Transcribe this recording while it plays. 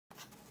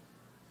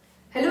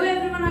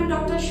everyone,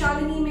 I'm Dr.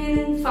 Shalini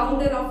Menon,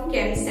 founder of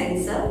Chem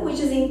Sensor, which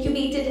is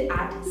incubated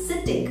at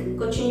CITIC,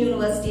 Cochin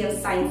University of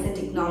Science and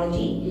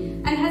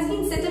Technology, and has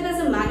been set up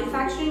as a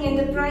manufacturing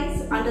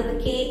enterprise under the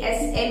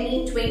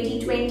KSME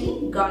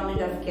 2020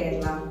 Government of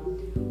Kerala.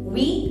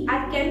 We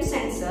at Chem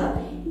Sensor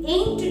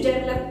aim to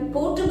develop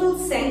portable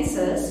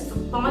sensors for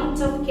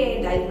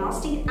point-of-care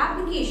diagnostic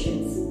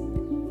applications.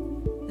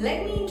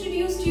 Let me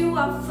introduce to you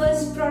our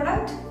first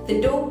product,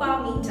 the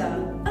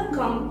Dopameter, a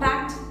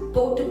compact,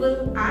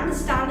 portable and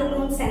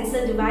standalone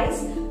sensor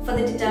device for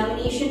the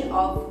determination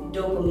of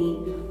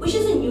dopamine, which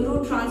is a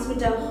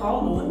neurotransmitter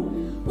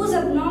hormone whose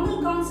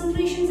abnormal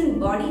concentrations in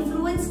body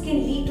fluids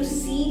can lead to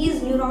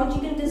serious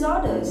neurological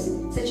disorders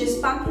such as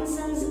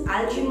Parkinson's,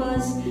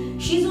 Alzheimer's,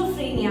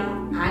 schizophrenia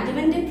and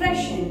even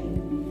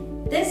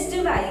depression. This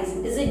device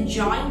is a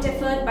joint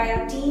effort by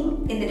our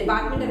team in the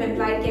Department of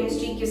Applied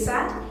Chemistry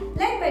CUSAT,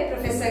 led by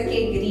Professor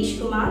K. Girish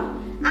Kumar,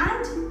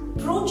 and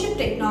ProChip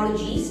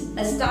Technologies,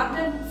 a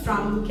startup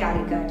from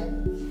Calicut.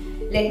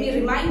 Let me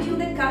remind you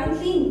that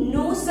currently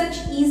no such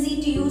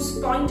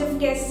easy-to-use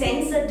point-of-care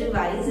sensor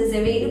device is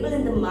available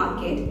in the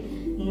market,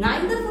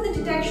 neither for the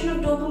detection of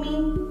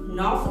dopamine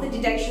nor for the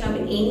detection of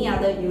any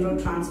other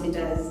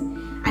neurotransmitters.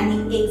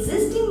 And the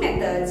existing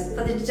methods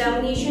for the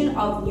determination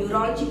of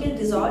neurological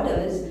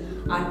disorders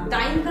are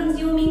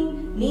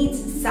time-consuming,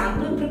 needs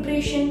sample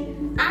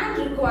preparation,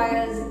 and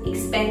requires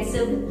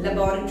expensive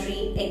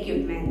laboratory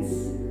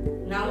equipments.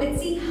 Now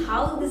let's see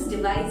how this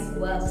device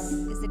works.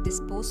 Is a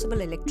disposable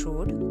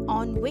electrode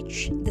on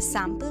which the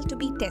sample to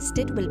be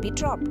tested will be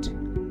dropped.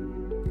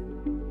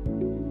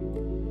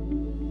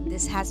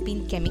 This has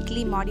been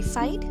chemically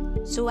modified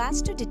so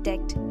as to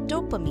detect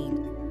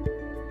dopamine.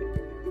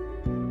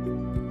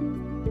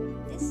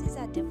 This is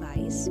a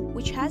device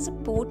which has a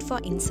port for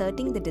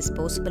inserting the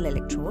disposable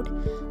electrode,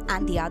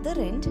 and the other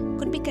end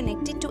could be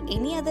connected to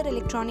any other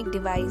electronic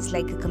device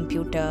like a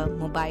computer,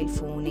 mobile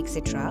phone,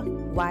 etc.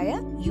 via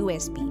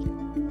USB.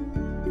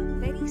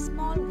 Very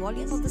small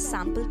volume of the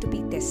sample to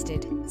be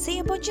tested, say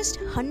about just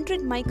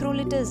 100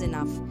 microliters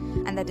enough,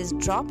 and that is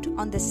dropped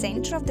on the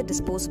center of the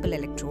disposable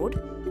electrode.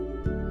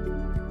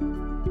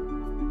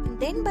 And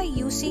then by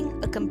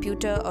using a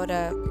computer or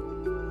a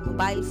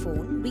mobile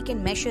phone, we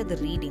can measure the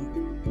reading.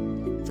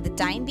 For the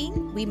time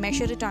being, we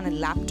measure it on a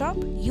laptop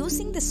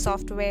using the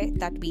software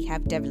that we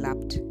have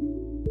developed.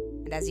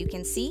 And as you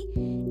can see,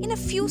 in a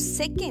few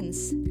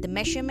seconds, the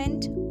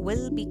measurement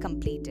will be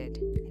completed.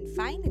 And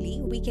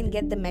finally, we can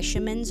get the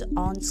measurements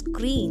on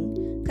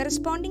screen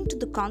corresponding to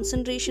the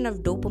concentration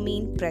of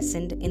dopamine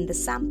present in the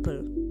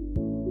sample.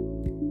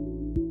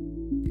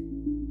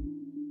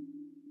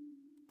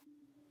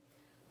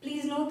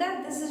 Please note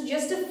that this is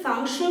just a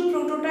functional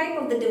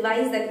prototype of the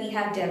device that we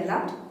have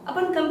developed.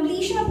 Upon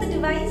completion of the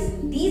device,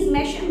 these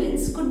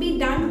measurements could be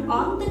done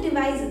on the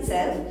device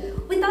itself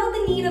without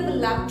the need of a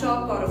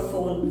laptop or a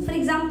phone. For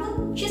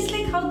example, just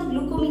like how the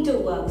glucometer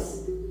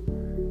works.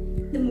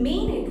 The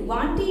main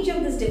advantage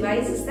of this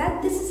device is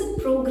that this is a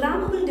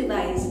programmable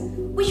device,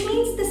 which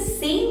means the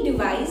same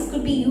device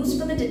could be used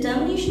for the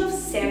determination of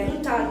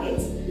several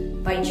targets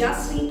by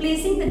just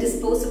replacing the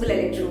disposable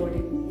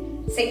electrode.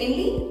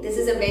 Secondly, this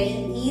is a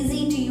very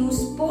easy to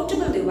use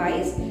portable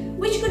device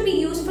which could be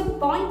used for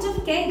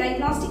point-of-care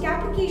diagnostic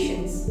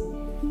applications.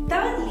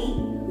 Thirdly,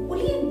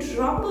 only a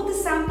drop of the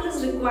sample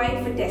is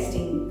required for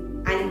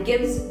testing, and it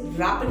gives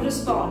rapid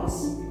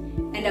response.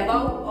 And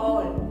above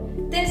all,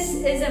 this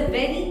is a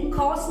very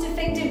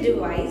cost-effective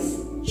device,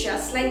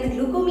 just like the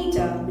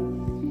glucometer.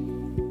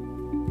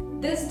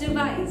 This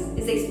device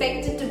is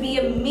expected to be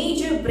a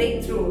major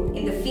breakthrough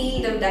in the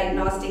field of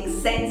diagnostic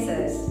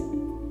sensors.